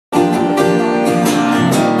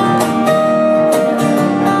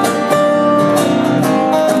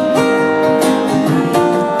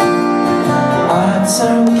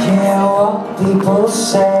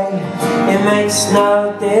makes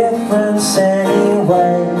no difference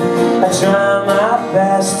anyway. I try my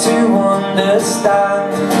best to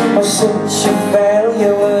understand why such a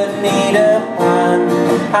failure would need a hand.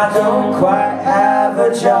 I don't quite have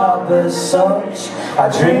a job as such. I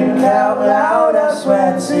drink out loud, I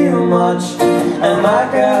swear too much, and my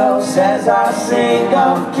girl says I sing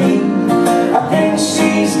off key. I think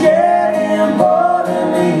she's getting bored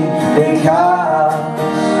of me because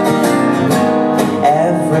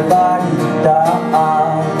everybody does.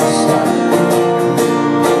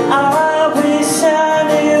 I wish I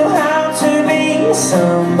knew how to be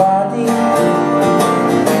somebody,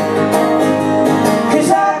 'cause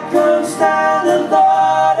I can't stand the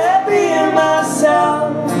thought of being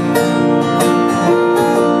myself.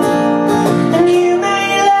 And you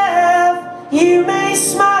may laugh, you may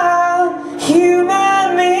smile,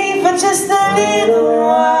 humor me for just a little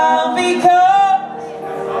while, because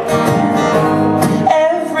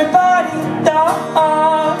everybody does.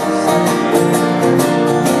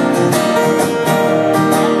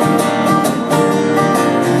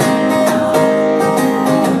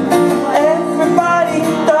 Everybody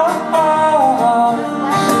does.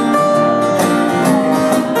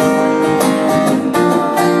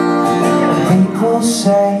 People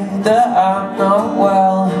say that I'm not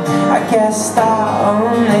well. I guess that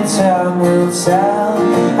only time will tell.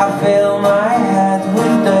 I fill my head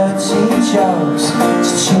with dirty jokes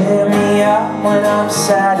to cheer me up when I'm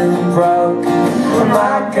sad and broke. And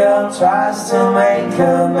my girl tries to make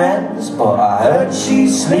amends, but I heard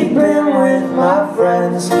she's sleeping with my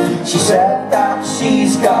friends. She said that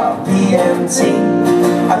she's got PMT.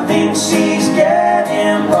 I think she's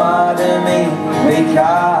getting bored of me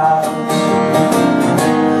because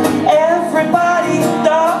everybody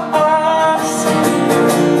does.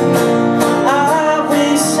 I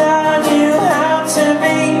wish I knew how to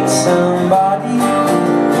be somebody,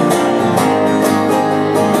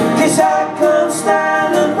 'cause I can't stand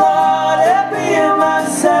the thought of being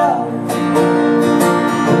myself.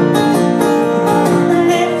 And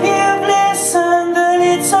if you've listened a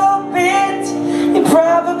little bit, you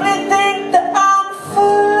probably think that I'm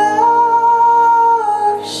full of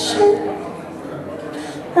shit,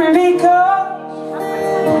 because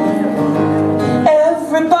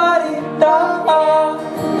everybody does.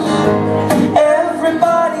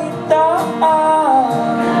 Everybody does.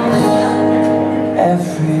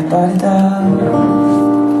 Everybody does.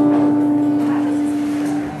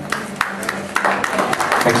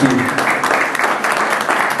 Thank you.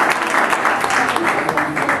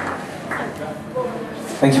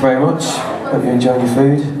 Thank you very much. Hope you're enjoying your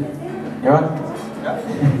food. You alright?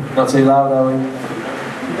 Not too loud, are we?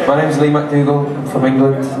 My name's MacDougall. I'm from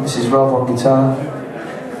England. This is Rob on guitar.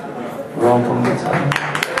 Rob on guitar.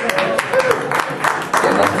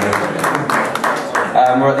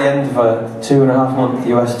 We're at the end of a 2.5-month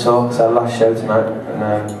US tour. It's our last show tonight, and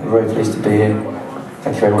we're very pleased to be here.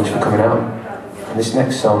 Thank you very much for coming out. And this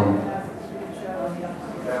next song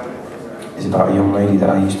is about a young lady that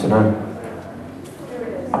I used to know.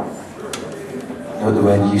 Note the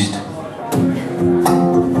word used.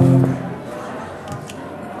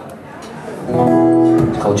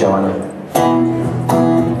 It's called Joanna.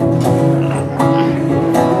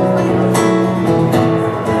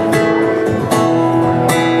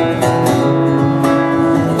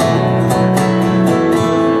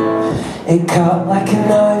 It cut like a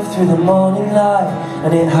knife through the morning light,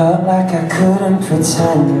 and it hurt like I couldn't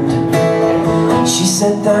pretend. She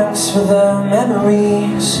said thanks for the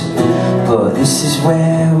memories, but this is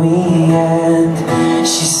where we end.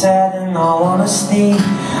 She said in all honesty,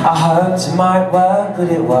 I hoped it might work, but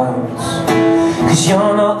it won't, 'cause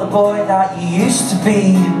you're not the boy that you used to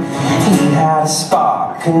be. He had a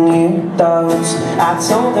spark and you don't. I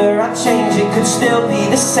told her I'd change, it could still be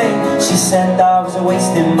the same. She said I was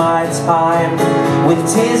wasting my time. With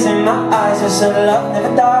tears in my eyes I said love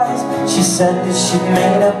never dies. She said that she'd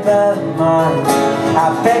made up her mind. I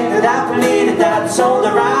begged that I believed it, I told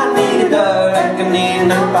her I needed her like I need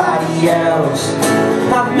nobody else.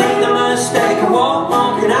 I've made the mistake, what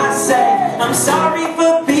more can I say? I'm sorry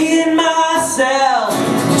for being myself.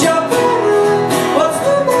 Joanna, what's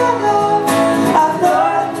the matter? I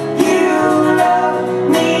thought you loved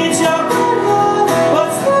me. Joanna,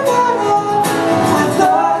 what's the matter? I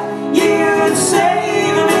thought you'd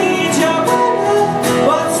save me. Joanna,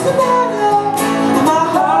 what's the matter? My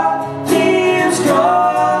heart keeps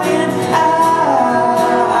going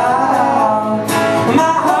out.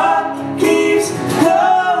 My heart keeps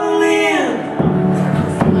going.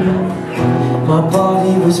 My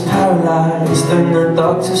body was paralyzed and the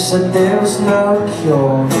doctor said there was no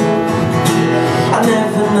cure. I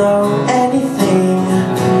never know anything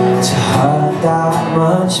to hurt that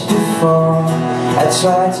much before. I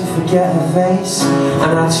tried to forget her face,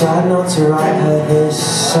 and I tried not to write her this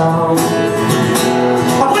song.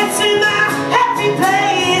 I went to my happy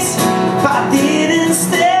place, but I didn't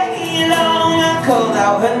stay long. I called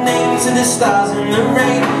out her name to the stars in the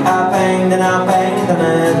rain. I banged and I banged on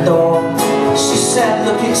her door. She said,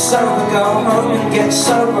 look, it's over, go home and get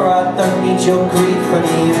sober. I don't need your grief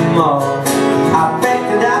anymore. I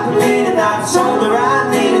begged and I pleaded, I told her I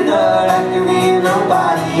needed her like there ain't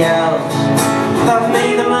nobody else. I've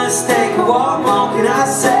made a mistake, what more can I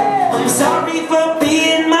say? I'm sorry for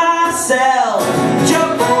being myself.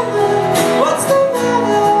 Joanna, what's the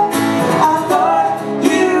matter? I thought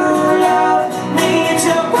you loved me.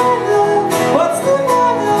 Joanna, what's the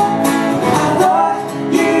matter? I thought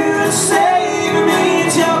you'd save me.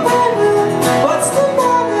 Joanna, what's the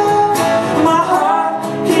matter? My heart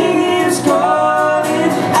keeps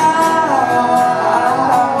going out.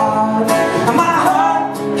 My heart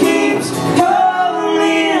keeps going.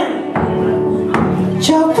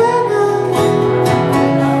 Joanna,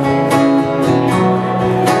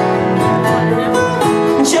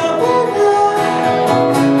 Joanna,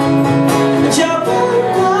 Joanna,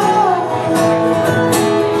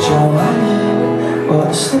 Joanna,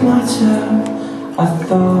 what's the matter? I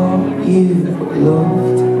thought you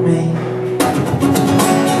loved me.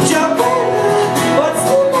 Joanna, what's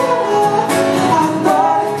the matter? I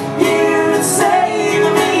thought you'd save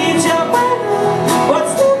me. Joanna,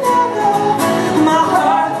 what's the matter? My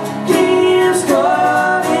heart keeps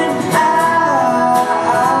going out.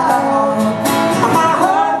 My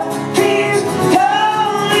heart keeps going.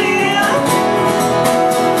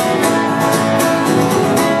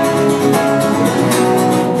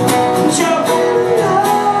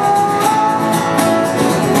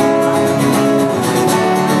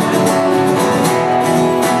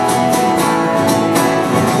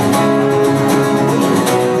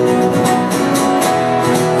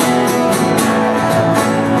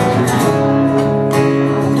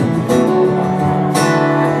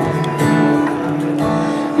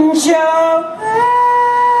 Joanna,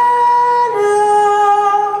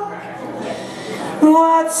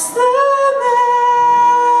 what's the matter?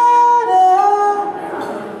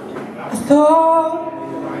 I thought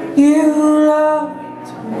you loved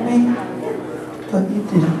me, but you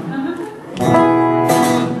didn't.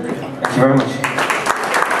 Thank you very much.